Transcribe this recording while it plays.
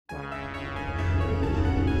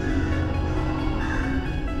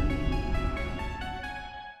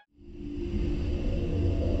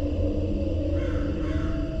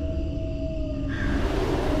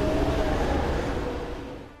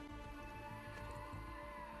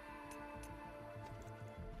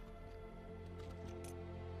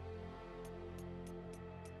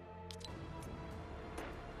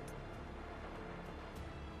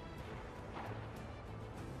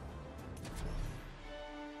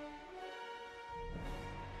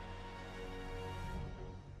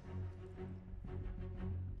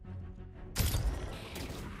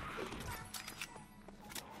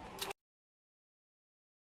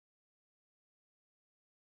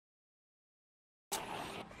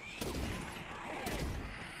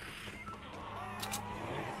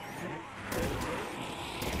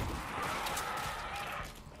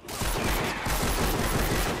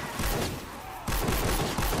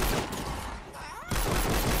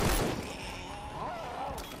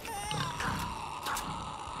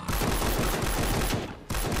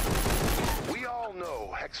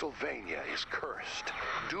Pennsylvania is cursed,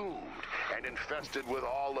 doomed, and infested with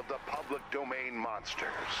all of the public domain monsters.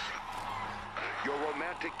 Your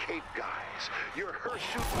romantic cape guys, your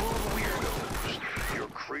hirsute moon weirdos, your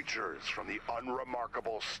creatures from the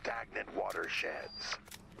unremarkable stagnant watersheds.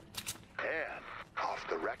 And, off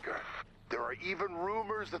the record, there are even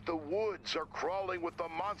rumors that the woods are crawling with the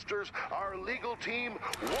monsters our legal team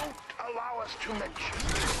won't allow us to mention.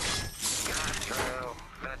 Not true.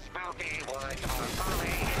 The spooky woods are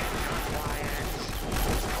fully in compliance.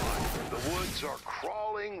 But the woods are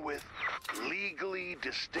crawling with legally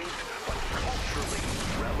distinct but culturally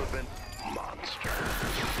relevant monsters.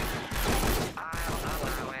 I'll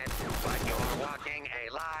allow it, but you're walking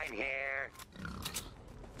a line here.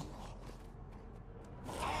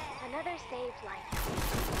 Another saved life.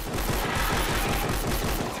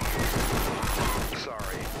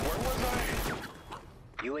 Sorry, where was I?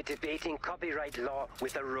 You were debating copyright law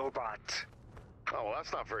with a robot. Oh, well,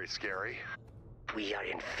 that's not very scary. We are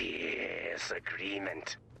in fierce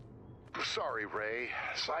agreement. Sorry, Ray.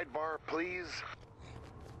 Sidebar, please.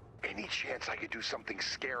 Any chance I could do something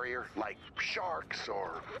scarier, like sharks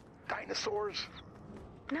or dinosaurs?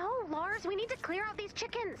 No, Lars, we need to clear out these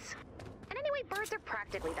chickens. And anyway, birds are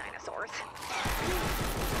practically dinosaurs.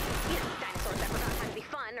 You know, dinosaurs that forgot how to be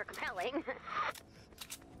fun or compelling.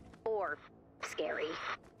 Or scary.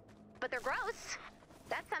 But they're gross.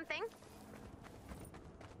 That's something.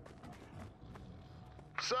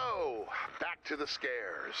 So, back to the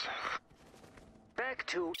scares. Back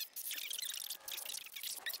to...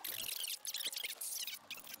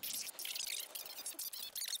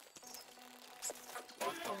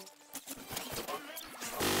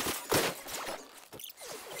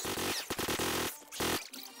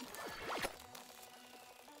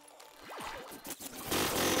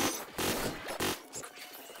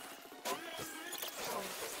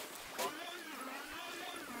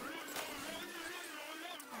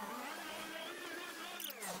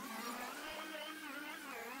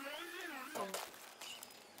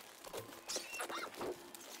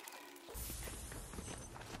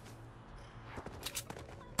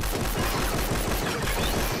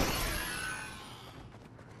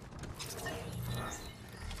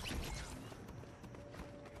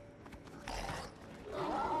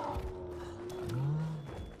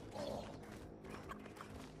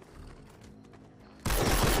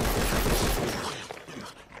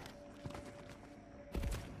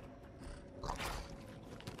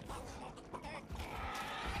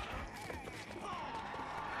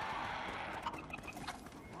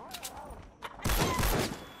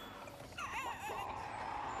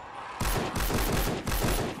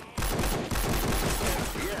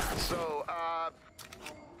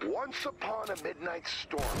 Once upon a midnight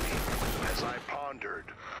storming, as I pondered,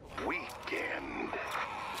 weekend.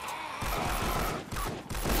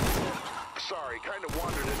 Sorry, kind of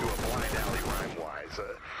wandered into a blind alley rhyme-wise.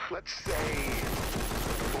 Let's say,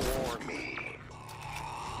 bore me.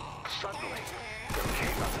 Suddenly, there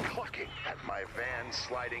came a clucking at my van's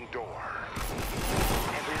sliding door.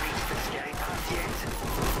 Have we reached the scary part yet?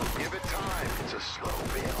 Give it time, it's a slow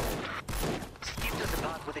build. Skip to the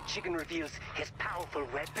part where the chicken reveals his powerful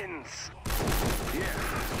weapons. Yeah,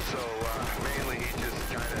 so mainly he just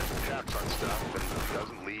kind of taps on stuff and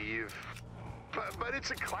doesn't leave. But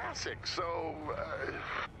it's a classic, so...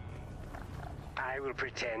 I will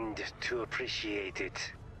pretend to appreciate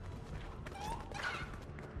it.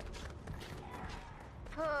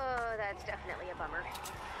 Oh, that's definitely a bummer.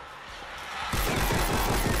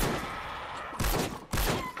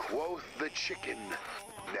 Quoth the chicken,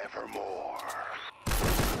 nevermore.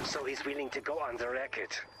 So he's willing to go on the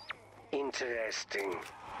record. Interesting.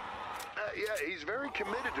 Yeah, he's very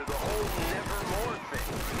committed to the whole nevermore thing.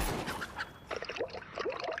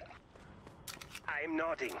 I'm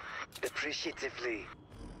nodding, appreciatively.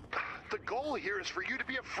 The goal here is for you to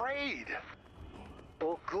be afraid.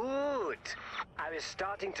 Oh, good. I was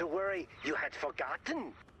starting to worry you had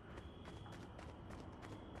forgotten.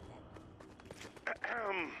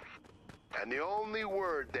 And the only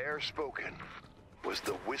word there spoken was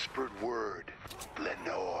the whispered word,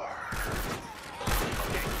 Lenore.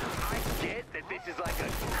 Okay, I get that this is like a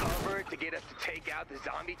cover to get us to take out the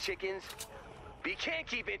zombie chickens, but you can't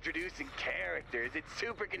keep introducing characters. It's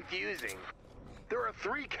super confusing. There are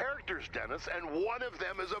 3 characters, Dennis, and one of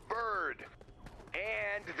them is a bird.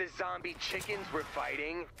 And the zombie chickens we're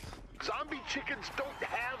fighting. Zombie chickens don't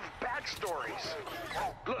have backstories.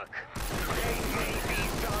 Look, they may be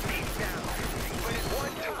zombies now, but at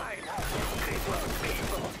one time,